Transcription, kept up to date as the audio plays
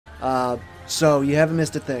So you haven't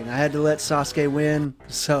missed a thing. I had to let Sasuke win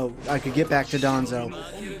so I could get back to Danzo.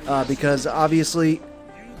 Because obviously,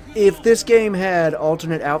 if this game had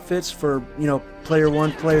alternate outfits for, you know, player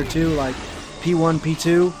 1, player 2, like P1,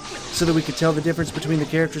 P2, so that we could tell the difference between the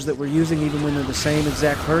characters that we're using even when they're the same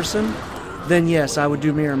exact person, then yes, I would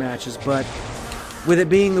do mirror matches. But with it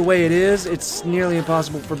being the way it is, it's nearly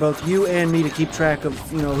impossible for both you and me to keep track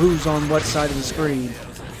of, you know, who's on what side of the screen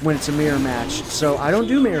when it's a mirror match. So I don't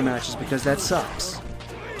do mirror matches because that sucks.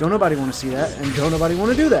 Don't nobody want to see that, and don't nobody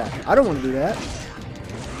want to do that. I don't want to do that.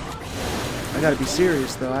 I gotta be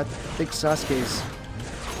serious though. I think Sasuke's...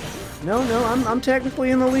 No, I'm technically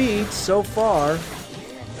in the lead so far.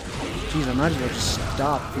 Jeez, I might as well just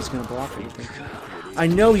stop if he's gonna block anything. I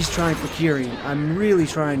know he's trying for Kyrian. I'm really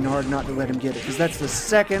trying hard not to let him get it, because that's the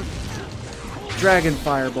second Dragon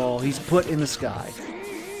Fireball he's put in the sky.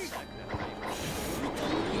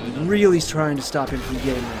 Really trying to stop him from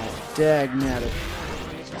getting that. Dagnabbit.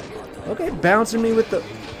 Okay, bouncing me with the...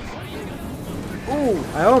 Ooh,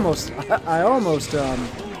 I almost,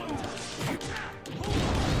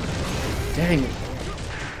 dang it.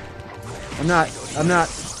 I'm not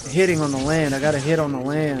hitting on the land. I gotta hit on the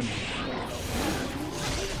land.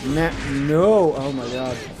 No, oh my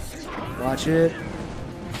god. Watch it.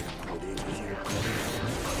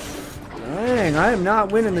 Dang, I am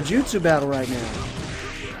not winning the jutsu battle right now.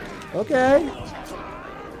 Okay.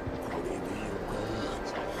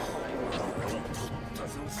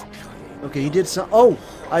 Okay, he did some. Oh,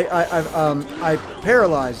 I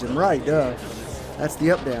paralyzed him. Right, duh. That's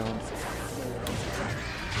the up down.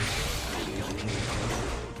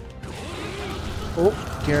 Oh,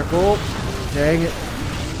 careful! Dang it!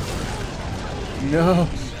 No.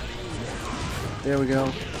 There we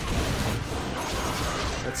go.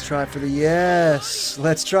 Let's try for the yes.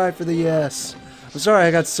 Let's try for the yes. I'm sorry,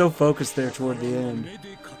 I got so focused there toward the end.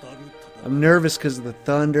 I'm nervous because of the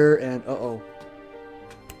thunder and uh-oh.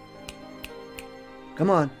 Come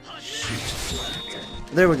on. Shoot.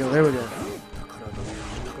 There we go, there we go.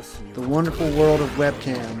 The wonderful world of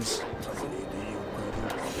webcams.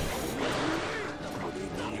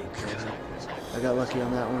 I got lucky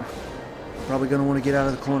on that one. Probably going to want to get out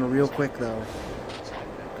of the corner real quick though.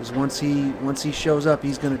 Because once he shows up,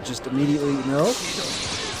 he's going to just immediately... No.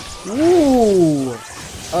 Ooh!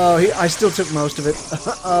 Oh, I still took most of it.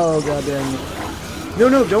 Oh, god damn it.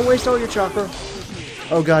 No, don't waste all your chakra.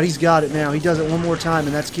 Oh god, he's got it now. He does it one more time,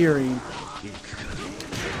 and that's Kyrian.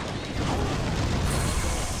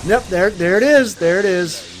 Yep, there it is. There it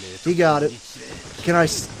is. He got it. Can I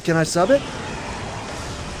sub it?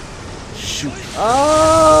 Shoot.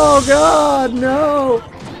 Oh god, no!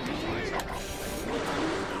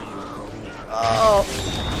 Oh.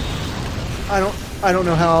 I don't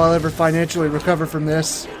know how I'll ever financially recover from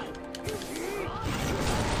this.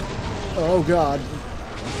 Oh god.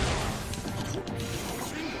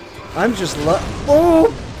 I'm just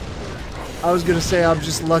oh! I was gonna say I'm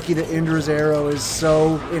just lucky that Indra's arrow is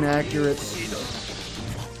so inaccurate.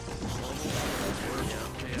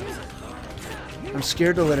 I'm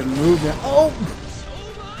scared to let him move now. Oh!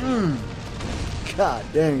 God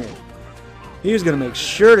dang it. He was gonna make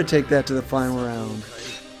sure to take that to the final round.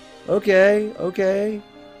 Okay, okay.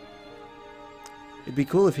 It'd be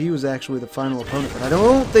cool if he was actually the final opponent, but I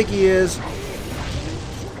don't think he is.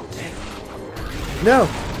 No!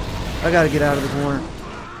 I gotta get out of the corner.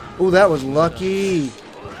 Oh, that was lucky.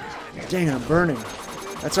 Dang it, I'm burning.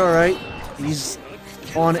 That's alright. He's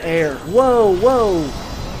on air. Whoa, whoa!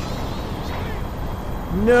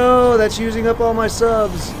 No, that's using up all my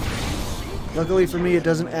subs. Luckily for me, it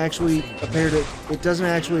doesn't actually appear to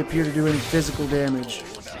do any physical damage.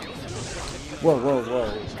 Whoa, whoa,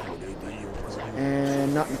 whoa.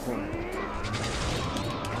 And not in the corner.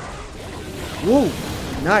 Woo!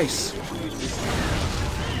 Nice!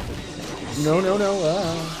 No.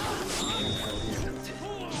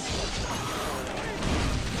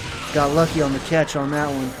 Got lucky on the catch on that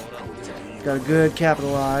one. Got a good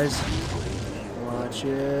capitalize. Watch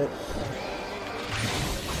it.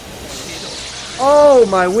 Oh,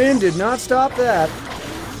 my wind did not stop that.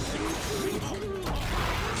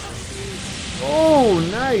 Oh,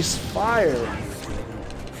 nice fire.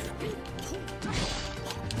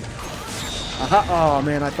 Aha. Oh,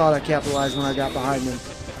 man, I thought I capitalized when I got behind him.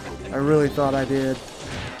 I really thought I did.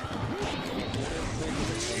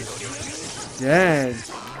 Dang.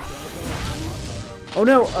 Oh,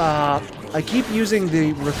 no. I keep using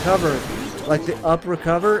the recover, like the up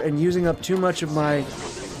recover, and using up too much of my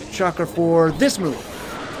chakra for this move.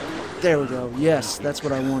 There we go. Yes, that's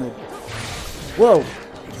what I wanted. Whoa.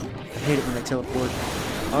 I hate it when they teleport.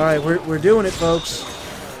 Alright, we're doing it, folks.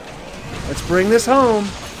 Let's bring this home.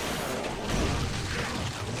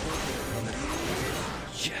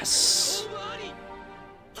 Yes.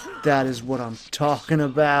 That is what I'm talking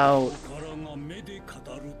about.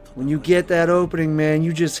 When you get that opening, man,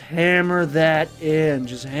 you just hammer that in.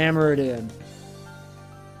 Just hammer it in.